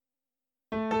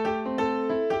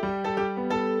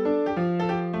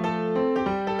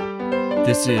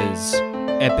This is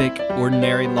Epic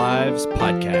Ordinary Lives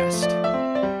Podcast.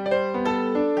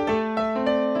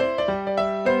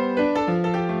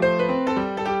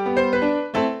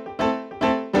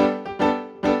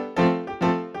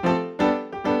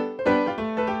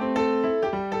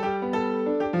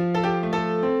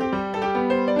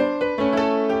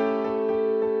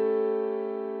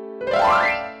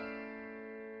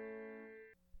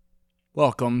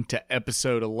 Welcome to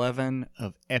episode 11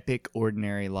 of Epic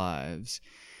Ordinary Lives,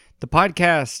 the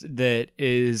podcast that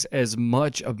is as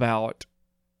much about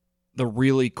the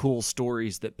really cool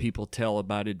stories that people tell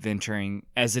about adventuring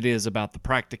as it is about the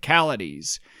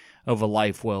practicalities of a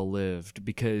life well lived.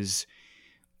 Because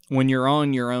when you're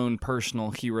on your own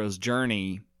personal hero's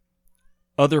journey,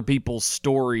 other people's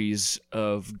stories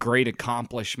of great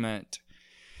accomplishment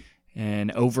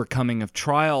and overcoming of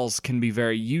trials can be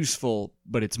very useful,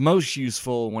 but it's most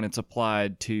useful when it's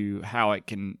applied to how it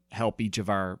can help each of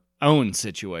our own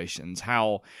situations,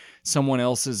 how someone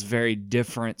else's very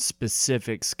different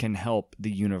specifics can help the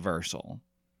universal.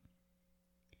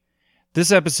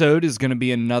 This episode is going to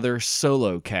be another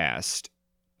solo cast.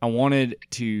 I wanted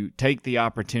to take the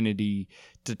opportunity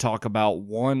to talk about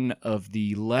one of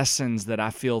the lessons that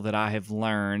I feel that I have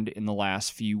learned in the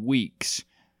last few weeks.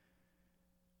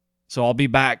 So I'll be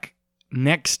back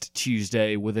next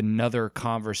Tuesday with another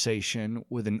conversation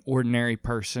with an ordinary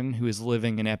person who is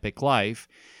living an epic life.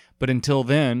 But until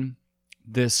then,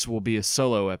 this will be a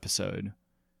solo episode.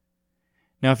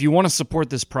 Now, if you want to support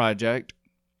this project,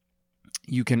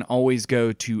 you can always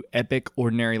go to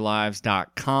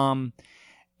epicordinarylives.com,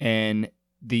 and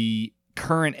the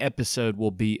current episode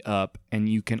will be up, and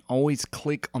you can always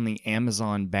click on the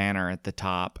Amazon banner at the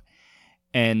top,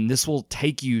 and this will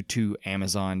take you to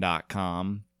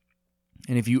Amazon.com.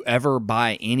 And if you ever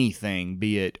buy anything,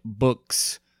 be it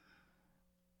books,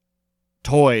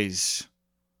 toys,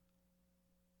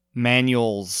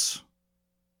 manuals,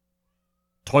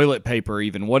 toilet paper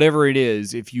even, whatever it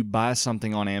is, if you buy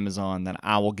something on Amazon, then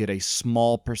I will get a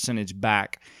small percentage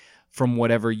back from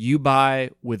whatever you buy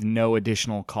with no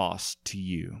additional cost to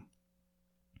you.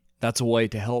 That's a way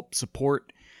to help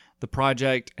support the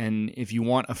project, and if you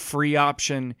want a free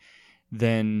option,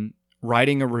 then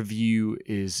writing a review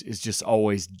is just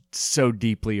always so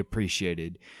deeply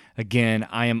appreciated. Again,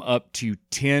 I am up to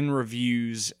 10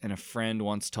 reviews, and a friend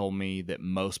once told me that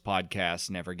most podcasts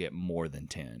never get more than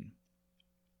 10.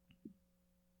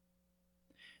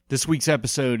 This week's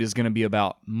episode is going to be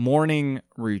about morning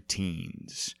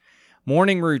routines.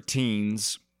 Morning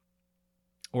routines,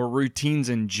 or routines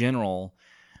in general,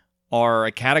 are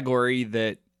a category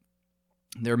that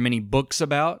there are many books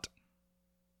about.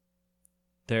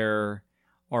 There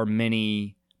are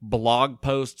many blog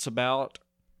posts about.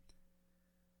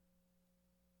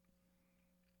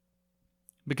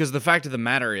 Because the fact of the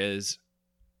matter is,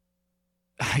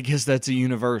 I guess that's a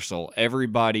universal.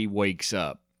 Everybody wakes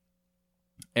up.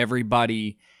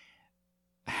 Everybody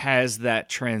has that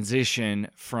transition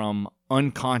from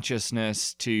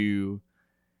unconsciousness to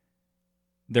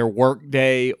their work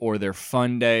day or their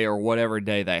fun day or whatever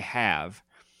day they have.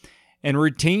 And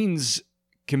routines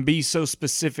can be so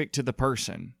specific to the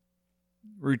person.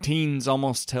 Routines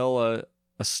almost tell a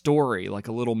story, like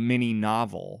a little mini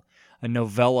novel, a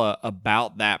novella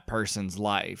about that person's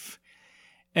life.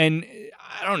 And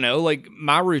I don't know, like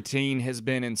my routine has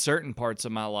been in certain parts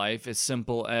of my life as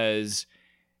simple as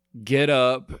get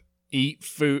up, eat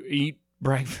food, eat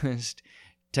breakfast,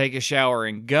 take a shower,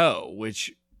 and go,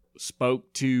 which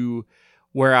spoke to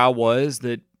where I was,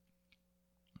 that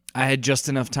I had just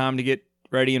enough time to get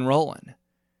ready and rolling.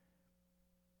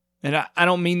 And I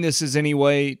don't mean this as any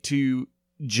way to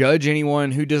judge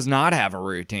anyone who does not have a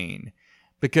routine,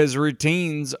 because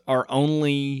routines are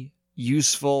only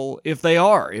useful if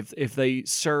they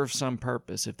serve some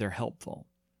purpose, if they're helpful.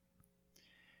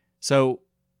 So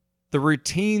the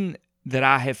routine that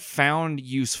I have found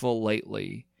useful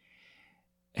lately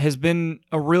has been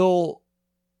a real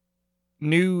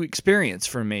new experience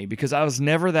for me, because I was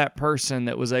never that person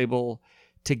that was able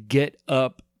to get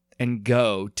up and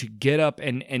go, to get up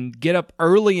and get up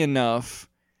early enough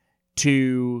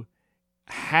to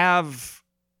have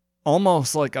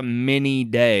almost like a mini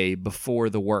day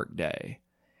before the work day.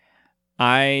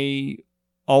 I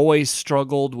always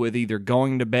struggled with either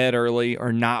going to bed early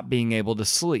or not being able to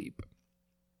sleep.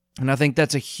 And I think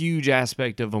that's a huge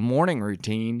aspect of a morning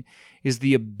routine, is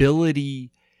the ability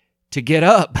to get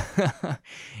up.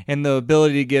 And the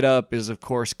ability to get up is, of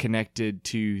course, connected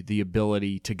to the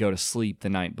ability to go to sleep the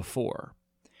night before.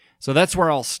 So that's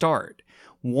where I'll start.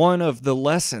 One of the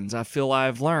lessons I feel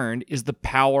I've learned is the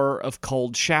power of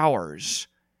cold showers.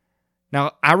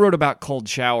 Now, I wrote about cold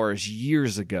showers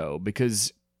years ago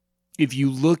because if you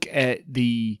look at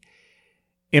the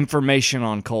information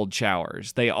on cold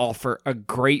showers, they offer a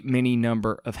great many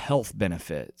number of health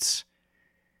benefits.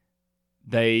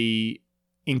 They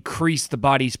increase the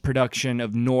body's production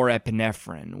of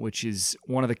norepinephrine, which is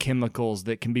one of the chemicals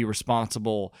that can be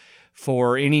responsible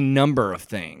for any number of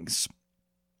things.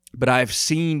 But I've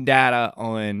seen data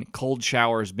on cold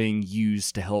showers being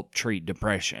used to help treat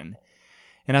depression.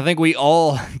 And I think we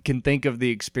all can think of the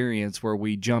experience where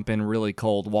we jump in really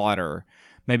cold water.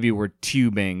 Maybe we're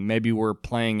tubing. Maybe we're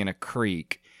playing in a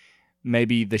creek.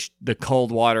 Maybe the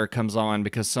cold water comes on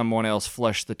because someone else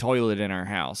flushed the toilet in our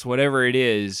house. Whatever it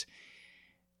is,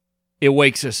 it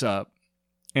wakes us up.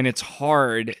 And it's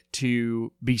hard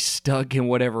to be stuck in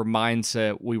whatever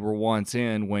mindset we were once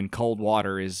in when cold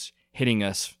water is hitting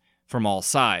us from all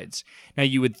sides. Now,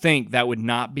 you would think that would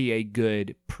not be a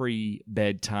good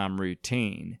pre-bedtime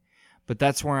routine, but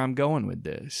that's where I'm going with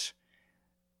this.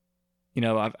 You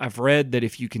know, I've read that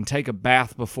if you can take a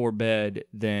bath before bed,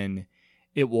 then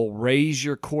it will raise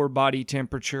your core body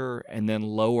temperature and then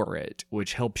lower it,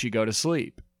 which helps you go to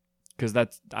sleep. Because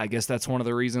I guess that's one of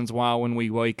the reasons why when we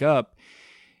wake up,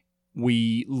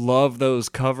 we love those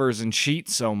covers and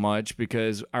sheets so much,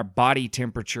 because our body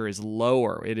temperature is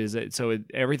lower.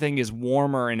 Everything is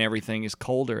warmer and everything is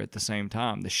colder at the same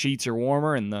time. The sheets are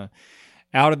warmer and the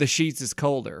out of the sheets is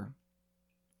colder.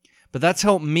 But that's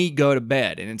helped me go to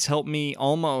bed, and it's helped me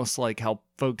almost like how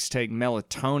folks take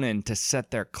melatonin to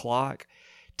set their clock.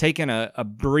 Taking a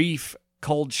brief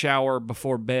cold shower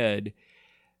before bed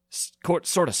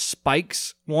sort of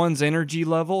spikes one's energy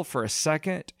level for a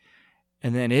second,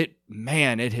 and then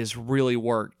it has really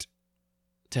worked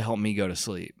to help me go to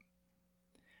sleep.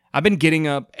 I've been getting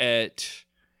up at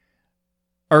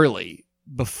early,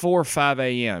 before 5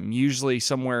 a.m., usually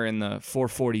somewhere in the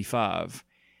 4:45.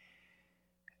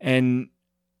 And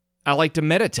I like to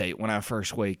meditate when I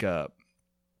first wake up.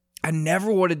 I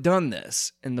never would have done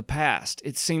this in the past.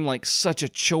 It seemed like such a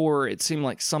chore. It seemed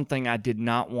like something I did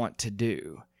not want to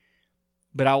do.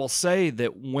 But I will say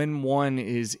that when one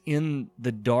is in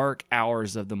the dark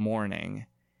hours of the morning,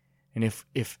 and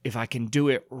if I can do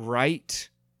it right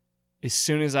as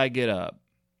soon as I get up,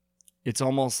 it's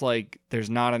almost like there's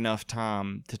not enough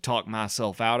time to talk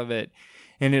myself out of it.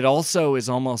 And it also is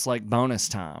almost like bonus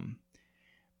time,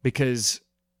 because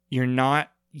you're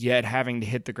not yet having to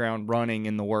hit the ground running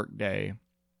in the workday.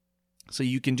 So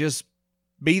you can just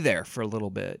be there for a little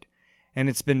bit. And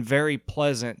it's been very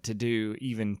pleasant to do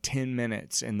even 10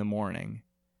 minutes in the morning.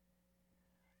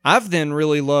 I've then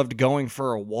really loved going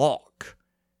for a walk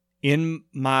in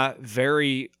my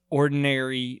very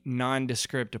ordinary,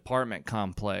 nondescript apartment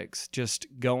complex. Just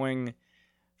going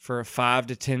for a 5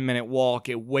 to 10 minute walk.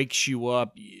 It wakes you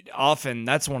up. Often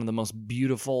that's one of the most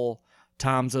beautiful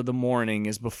times of the morning,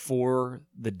 is before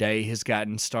the day has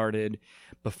gotten started,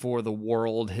 before the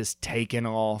world has taken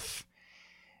off.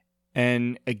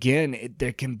 And again,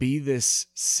 there can be this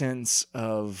sense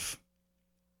of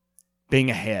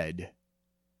being ahead,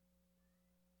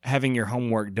 having your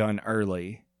homework done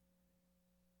early.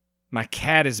 My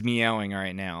cat is meowing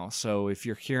right now, so if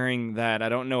you're hearing that, I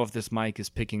don't know if this mic is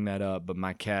picking that up, but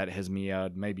my cat has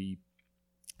meowed maybe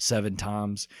 7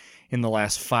 times in the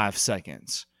last 5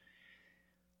 seconds.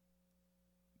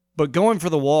 But going for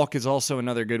the walk is also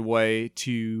another good way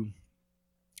to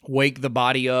wake the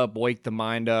body up, wake the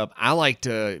mind up. I like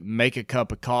to make a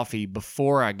cup of coffee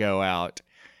before I go out.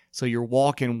 So you're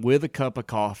walking with a cup of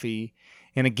coffee.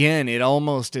 And again, it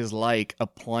almost is like a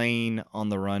plane on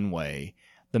the runway.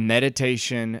 The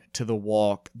meditation to the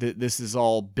walk, this is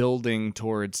all building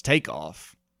towards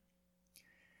takeoff.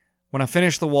 When I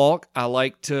finish the walk, I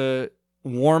like to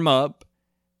warm up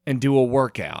and do a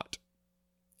workout.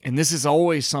 And this is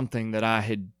always something that I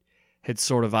had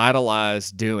sort of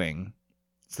idolized doing.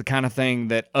 It's the kind of thing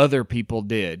that other people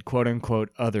did, quote unquote,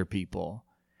 other people.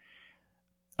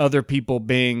 Other people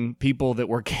being people that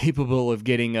were capable of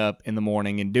getting up in the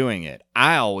morning and doing it.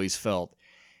 I always felt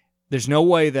there's no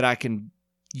way that I can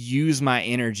use my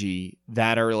energy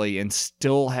that early and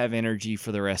still have energy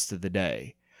for the rest of the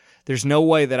day. There's no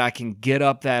way that I can get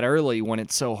up that early when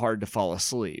it's so hard to fall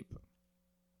asleep.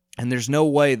 And there's no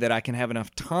way that I can have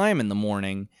enough time in the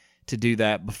morning to do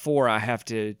that before I have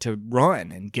to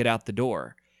run and get out the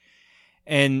door.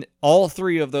 And all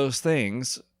 3 of those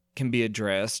things can be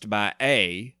addressed by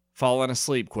A, falling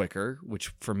asleep quicker,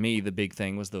 which for me, the big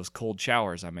thing was those cold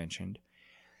showers I mentioned.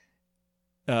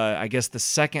 I guess the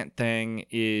second thing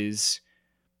is,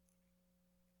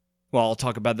 well, I'll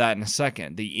talk about that in a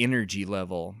second, the energy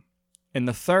level. And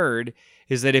the third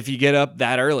is that if you get up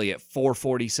that early at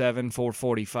 4:47,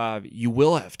 4:45, you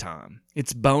will have time.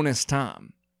 It's bonus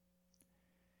time.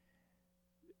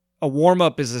 A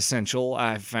warm-up is essential,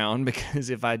 I've found, because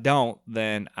if I don't,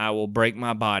 then I will break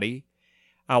my body.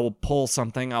 I will pull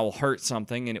something, I will hurt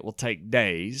something, and it will take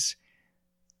days.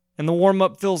 And the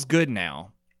warm-up feels good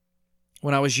now.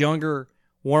 When I was younger,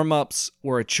 warm-ups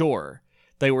were a chore.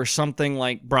 They were something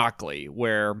like broccoli,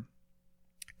 where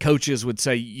coaches would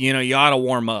say, you ought to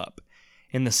warm up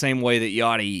in the same way that you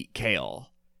ought to eat kale.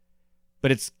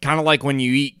 But it's kind of like when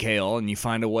you eat kale and you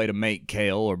find a way to make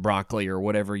kale or broccoli or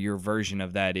whatever your version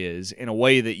of that is in a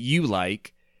way that you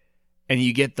like, and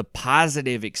you get the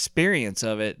positive experience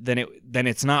of it, then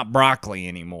it's not broccoli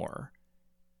anymore.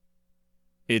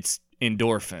 It's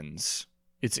endorphins.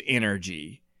 It's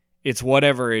energy. It's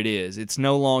whatever it is. It's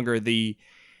no longer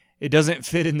it doesn't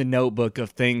fit in the notebook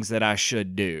of things that I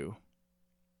should do.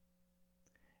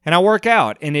 And I work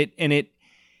out, and it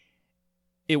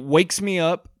wakes me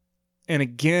up. And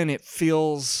again, it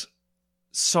feels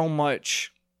so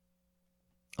much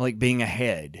like being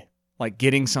ahead, like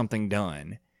getting something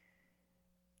done.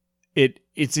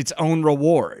 It's its own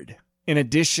reward, in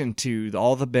addition to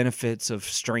all the benefits of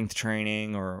strength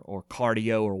training or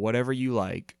cardio or whatever you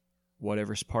like,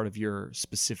 whatever's part of your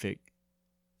specific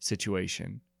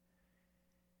situation.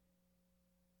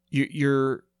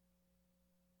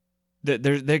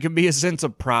 There can be a sense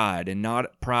of pride, and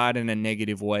not pride in a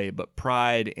negative way, but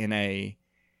pride in a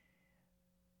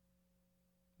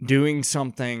doing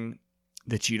something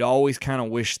that you'd always kind of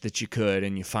wish that you could,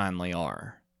 and you finally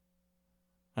are.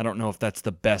 I don't know if that's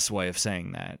the best way of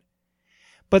saying that.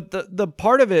 But the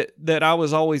part of it that I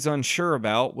was always unsure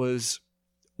about was,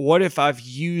 what if I've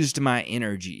used my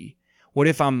energy? What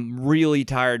if I'm really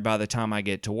tired by the time I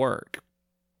get to work?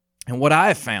 And what I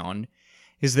have found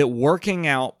is that working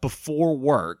out before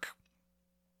work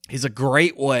is a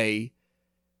great way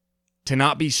to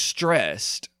not be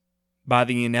stressed by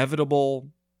the inevitable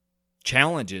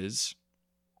challenges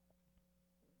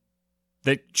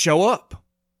that show up,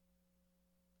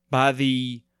 by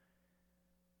the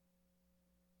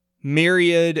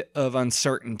myriad of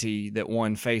uncertainty that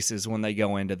one faces when they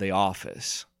go into the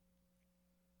office,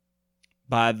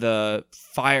 by the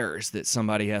fires that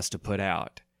somebody has to put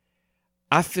out.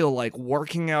 I feel like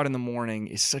working out in the morning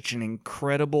is such an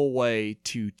incredible way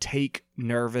to take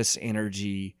nervous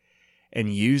energy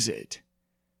and use it.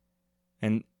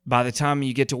 And by the time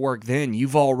you get to work then,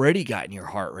 you've already gotten your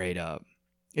heart rate up.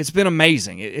 It's been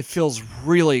amazing. It feels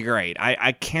really great.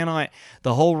 I cannot,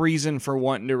 the whole reason for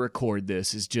wanting to record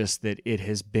this is just that it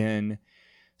has been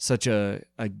such a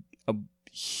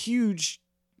huge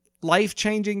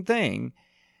life-changing thing.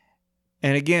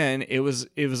 And again, it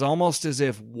was almost as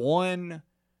if one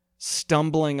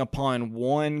stumbling upon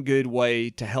one good way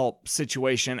to help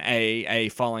situation A,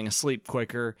 falling asleep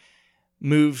quicker,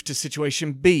 move to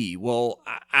situation B. Well,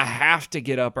 I have to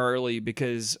get up early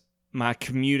because my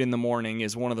commute in the morning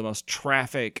is one of the most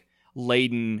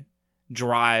traffic-laden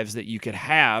drives that you could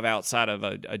have outside of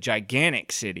a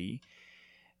gigantic city.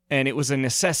 And it was a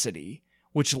necessity,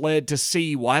 which led to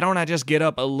see, why don't I just get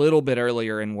up a little bit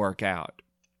earlier and work out?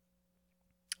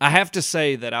 I have to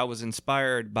say that I was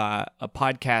inspired by a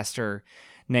podcaster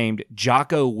named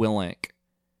Jocko Willink.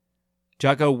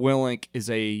 Jocko Willink is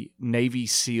a Navy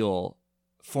SEAL,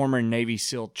 former Navy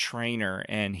SEAL trainer,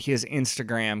 and his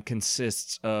Instagram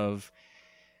consists of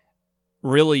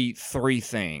really three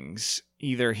things.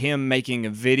 Either him making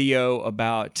a video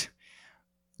about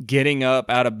getting up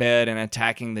out of bed and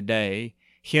attacking the day,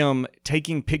 him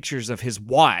taking pictures of his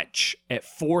watch at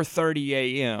 4:30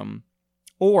 a.m.,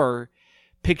 or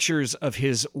pictures of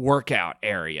his workout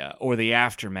area or the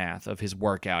aftermath of his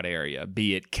workout area,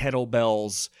 be it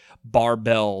kettlebells,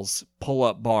 barbells,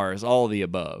 pull-up bars, all of the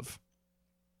above.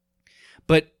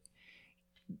 But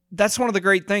that's one of the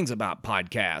great things about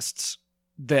podcasts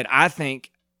that I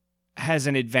think has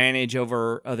an advantage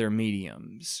over other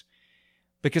mediums,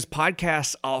 because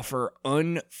podcasts offer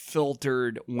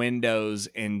unfiltered windows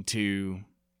into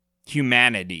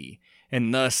humanity,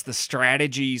 and thus the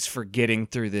strategies for getting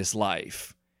through this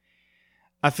life.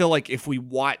 I feel like if we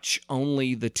watch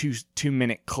only the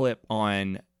two-minute clip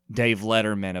on Dave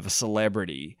Letterman of a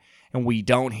celebrity, and we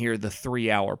don't hear the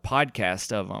 3-hour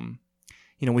podcast of them,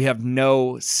 we have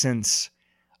no sense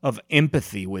of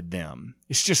empathy with them.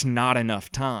 It's just not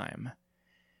enough time.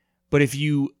 But if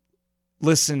you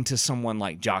listen to someone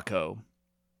like Jocko,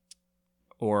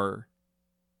 or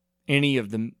any of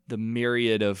the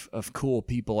myriad of cool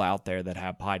people out there that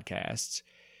have podcasts,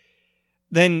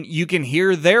 then you can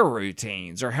hear their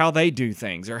routines, or how they do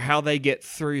things, or how they get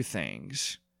through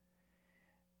things.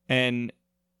 And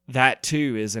that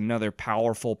too is another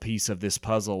powerful piece of this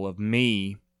puzzle of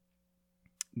me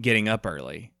getting up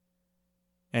early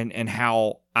and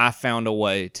how I found a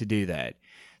way to do that.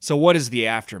 So what is the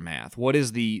aftermath? What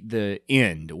is the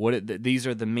end? These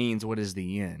are the means. What is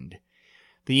the end?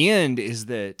 The end is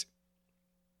that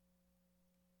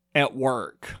at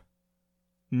work,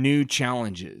 new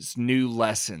challenges, new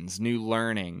lessons, new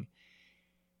learning,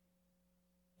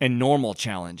 and normal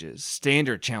challenges,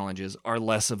 standard challenges are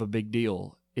less of a big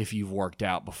deal if you've worked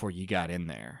out before you got in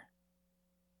there.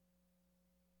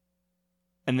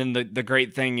 And then the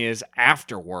great thing is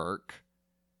after work,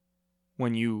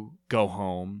 when you go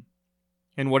home,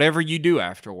 and whatever you do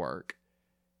after work,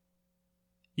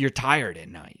 you're tired at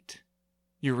night.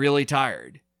 You're really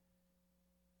tired.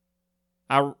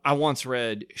 I once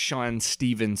read Sean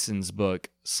Stevenson's book,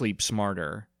 Sleep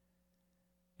Smarter.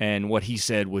 And what he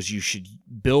said was you should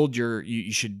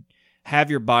you should have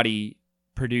your body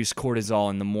produce cortisol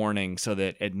in the morning so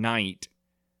that at night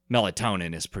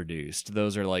melatonin is produced.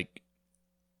 Those are like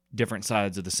different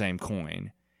sides of the same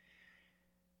coin.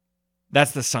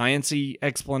 That's the sciencey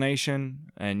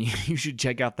explanation, and you should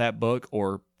check out that book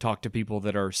or talk to people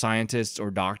that are scientists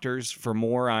or doctors for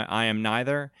more. I am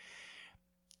neither,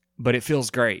 but it feels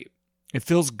great. It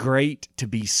feels great to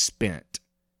be spent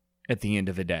at the end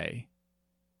of a day.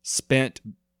 Spent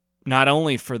not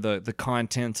only for the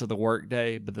contents of the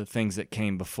workday, but the things that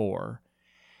came before.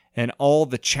 And all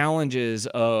the challenges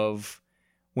of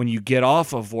when you get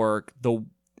off of work, the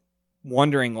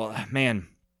wondering, well, man,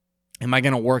 am I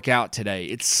going to work out today?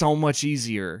 It's so much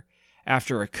easier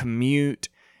after a commute,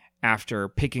 after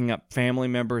picking up family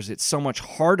members. It's so much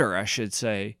harder, I should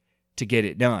say, to get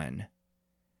it done.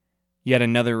 Yet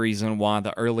another reason why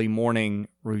the early morning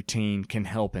routine can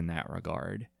help in that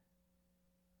regard.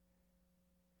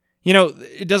 You know,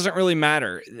 it doesn't really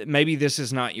matter. Maybe this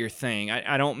is not your thing.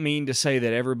 I don't mean to say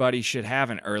that everybody should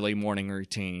have an early morning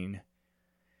routine.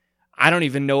 I don't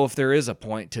even know if there is a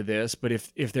point to this, but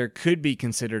if there could be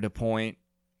considered a point,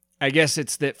 I guess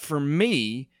it's that for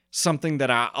me, something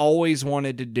that I always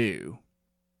wanted to do,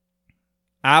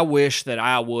 I wish that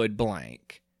I would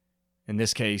blank. In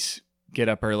this case, get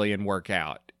up early and work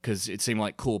out, because it seemed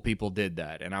like cool people did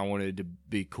that, and I wanted to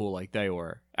be cool like they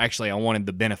were. Actually, I wanted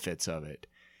the benefits of it.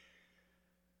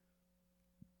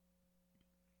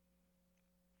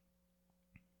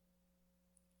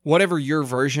 Whatever your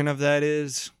version of that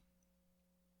is,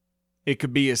 it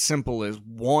could be as simple as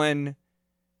one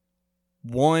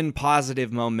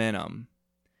positive momentum.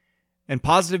 And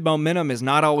positive momentum is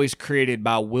not always created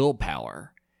by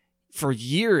willpower. For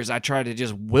years, I tried to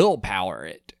just willpower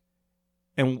it.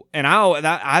 And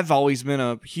I've always been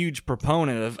a huge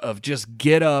proponent of just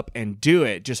get up and do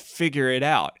it. Just figure it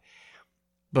out.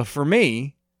 But for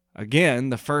me, again,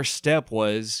 the first step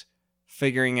was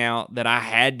figuring out that I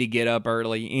had to get up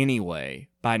early anyway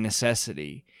by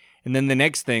necessity. And then the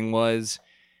next thing was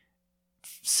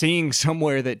seeing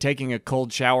somewhere that taking a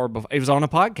cold shower, it was on a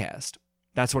podcast.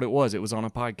 That's what it was. It was on a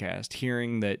podcast.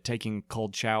 Hearing that taking a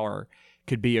cold shower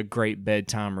could be a great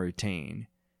bedtime routine.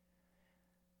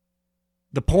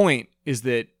 The point is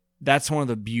that that's one of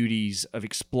the beauties of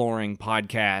exploring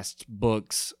podcasts,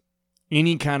 books,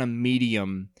 any kind of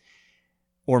medium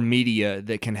or media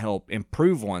that can help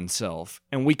improve oneself,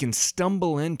 and we can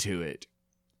stumble into it.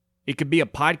 It could be a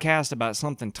podcast about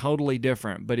something totally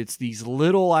different, but it's these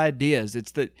little ideas.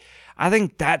 I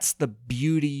think that's the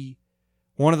beauty,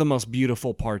 one of the most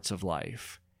beautiful parts of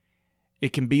life.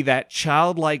 It can be that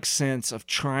childlike sense of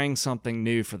trying something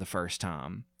new for the first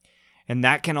time. And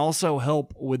that can also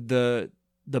help with the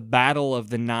battle of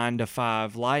the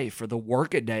 9-to-5 life or the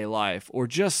workaday life, or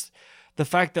just the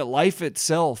fact that life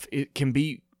itself, it can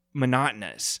be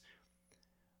monotonous.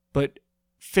 But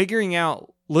figuring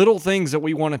out little things that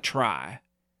we want to try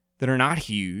that are not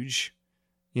huge.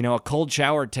 You know, a cold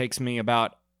shower takes me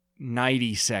about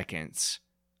 90 seconds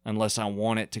unless I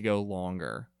want it to go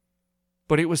longer.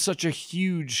 But it was such a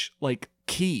huge,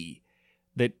 key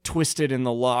that twisted in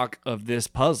the lock of this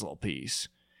puzzle piece.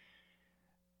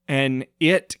 And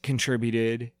it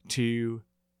contributed to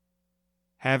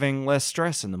having less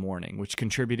stress in the morning, which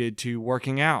contributed to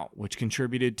working out, which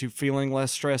contributed to feeling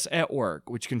less stress at work,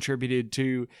 which contributed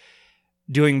to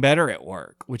doing better at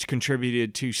work, which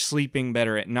contributed to sleeping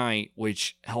better at night,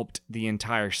 which helped the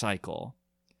entire cycle.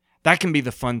 That can be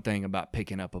the fun thing about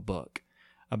picking up a book,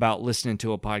 about listening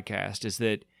to a podcast, is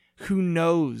that who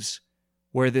knows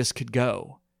where this could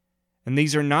go. And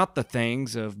these are not the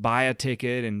things of buy a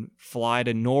ticket and fly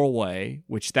to Norway,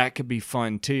 which that could be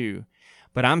fun too.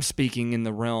 But I'm speaking in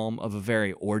the realm of a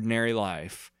very ordinary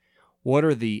life. What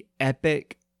are the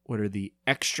epic, what are the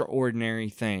extraordinary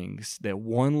things that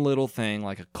one little thing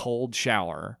like a cold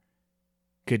shower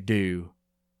could do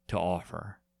to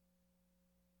offer.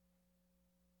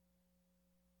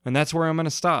 And that's where I'm going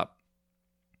to stop.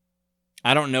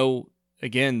 I don't know,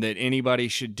 again, that anybody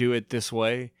should do it this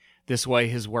way. This way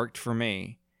has worked for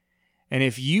me. And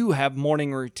if you have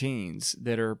morning routines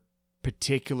that are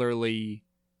particularly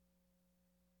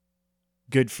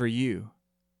good for you,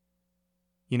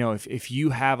 you know, if you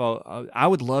have I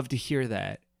would love to hear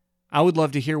that. I would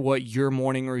love to hear what your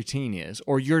morning routine is,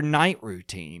 or your night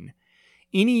routine.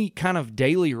 Any kind of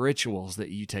daily rituals that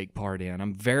you take part in.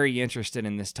 I'm very interested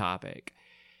in this topic.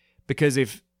 Because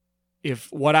if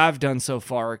what I've done so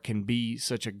far can be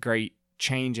such a great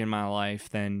change in my life,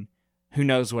 then who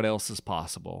knows what else is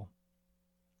possible.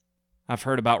 I've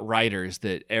heard about writers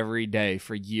that every day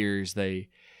for years they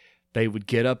would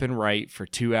get up and write for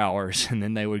 2 hours and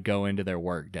then they would go into their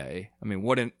work day. I mean,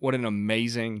 what an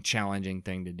amazing, challenging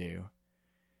thing to do.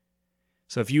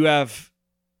 So if you have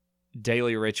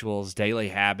daily rituals, daily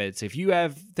habits, if you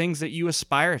have things that you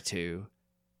aspire to,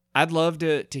 I'd love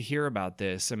to hear about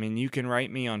this. I mean, you can write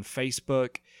me on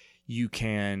Facebook. You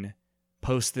can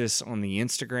post this on the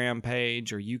Instagram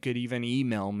page, or you could even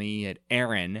email me at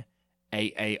Aaron,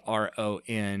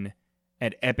 AARON,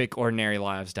 at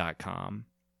epicordinarylives.com.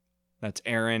 That's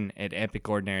Aaron at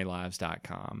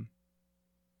epicordinarylives.com.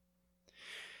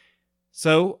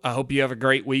 So I hope you have a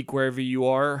great week wherever you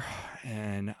are,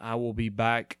 and I will be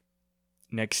back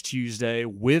next Tuesday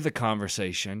with a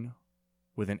conversation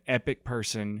with an epic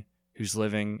person who's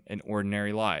living an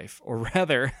ordinary life, or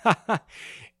rather,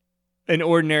 an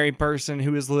ordinary person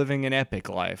who is living an epic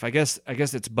life. I guess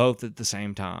it's both at the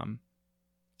same time.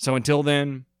 So until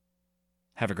then,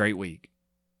 have a great week.